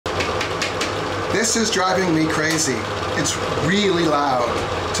This is driving me crazy. It's really loud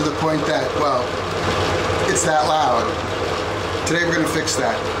to the point that, well, it's that loud. Today we're going to fix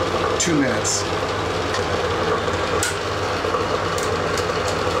that. 2 minutes.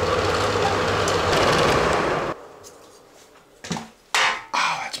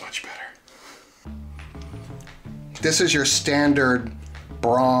 Oh, that's much better. This is your standard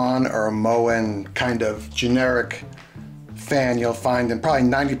Braun or Moen kind of generic fan you'll find in probably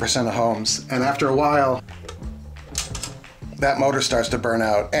 90% of homes. And after a while, that motor starts to burn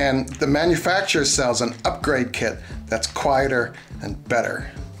out. And the manufacturer sells an upgrade kit that's quieter and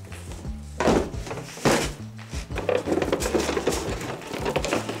better.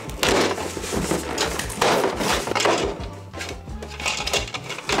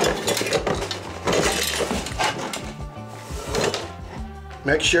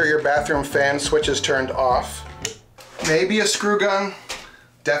 Make sure your bathroom fan switch is turned off. Maybe a screw gun.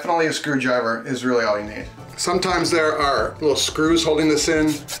 Definitely a screwdriver is really all you need. Sometimes there are little screws holding this in.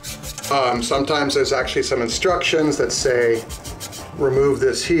 Sometimes there's actually some instructions that say remove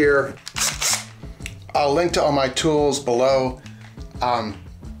this here. I'll link to all my tools below.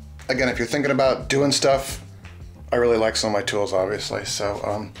 Again, if you're thinking about doing stuff, I really like some of my tools, obviously.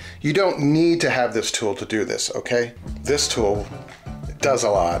 So you don't need to have this tool to do this, okay? This tool does a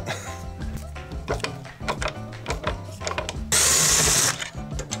lot.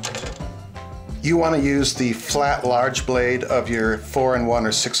 You want to use the flat large blade of your 4-in-1 or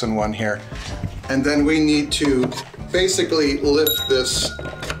 6-in-1 here. And then we need to basically lift this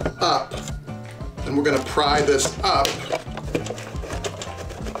up. And we're going to pry this up.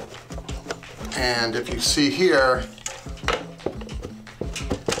 And if you see here,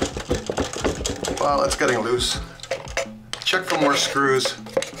 well, it's getting loose. Check for more screws.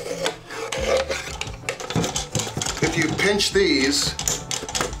 If you pinch these,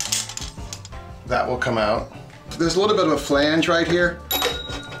 that will come out. There's a little bit of a flange right here.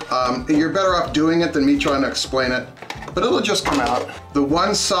 You're better off doing it than me trying to explain it, but it'll just come out. The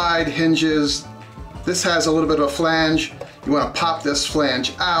one side hinges. This has a little bit of a flange. You want to pop this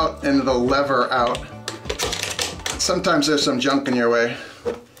flange out and it'll lever out. Sometimes there's some junk in your way.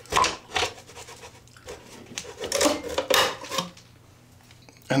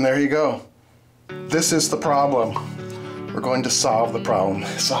 And there you go. This is the problem. We're going to solve the problem.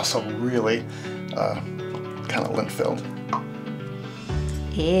 It's also really kind of lint filled.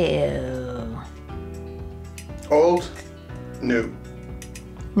 Ew. Old, new.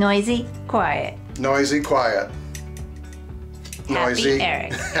 Noisy, quiet. Noisy, quiet. Noisy, Happy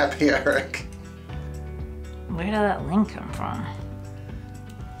Eric. Happy Eric. Where did that lint come from?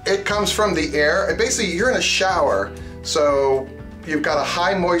 It comes from the air. Basically, you're in a shower, so you've got a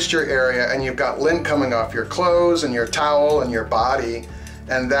high moisture area and you've got lint coming off your clothes and your towel and your body,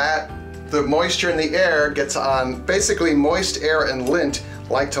 and the moisture in the air gets on. Basically, moist air and lint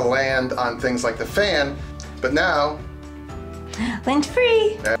like to land on things like the fan, but now Lint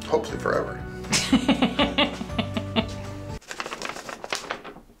free. And hopefully forever.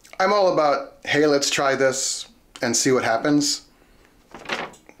 I'm all about, hey, let's try this and see what happens.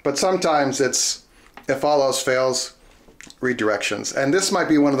 But sometimes it's, if all else fails, redirections. And this might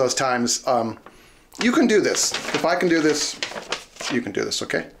be one of those times, you can do this. If I can do this, you can do this,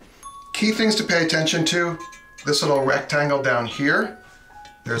 okay? Key things to pay attention to, this little rectangle down here.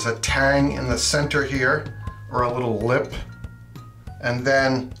 There's a tang in the center here, or a little lip. And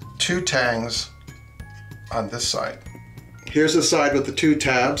then 2 tangs on this side. Here's the side with the 2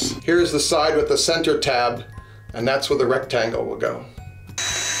 tabs. Here's the side with the center tab, and that's where the rectangle will go.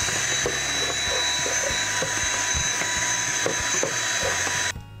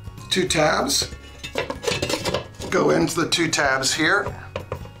 Two tabs go into the 2 tabs here.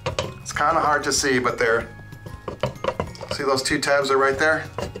 It's kind of hard to see, but they're, see those 2 tabs are right there?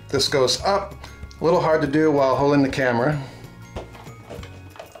 This goes up, a little hard to do while holding the camera.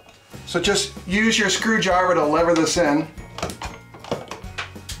 So just use your screwdriver to lever this in.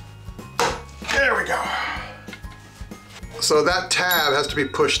 There we go. So that tab has to be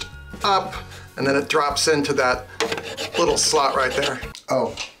pushed up, and then it drops into that little slot right there.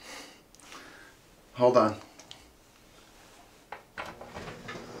 Oh, hold on.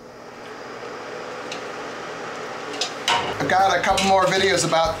 I've got a couple more videos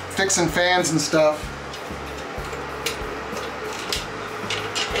about fixing fans and stuff.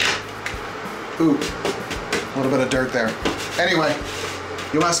 Ooh, a little bit of dirt there. Anyway,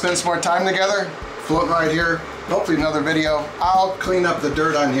 you want to spend some more time together? Floating right here. Hopefully another video. I'll clean up the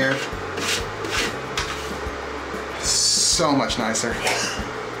dirt on here. So much nicer.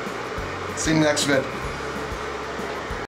 See you in the next vid.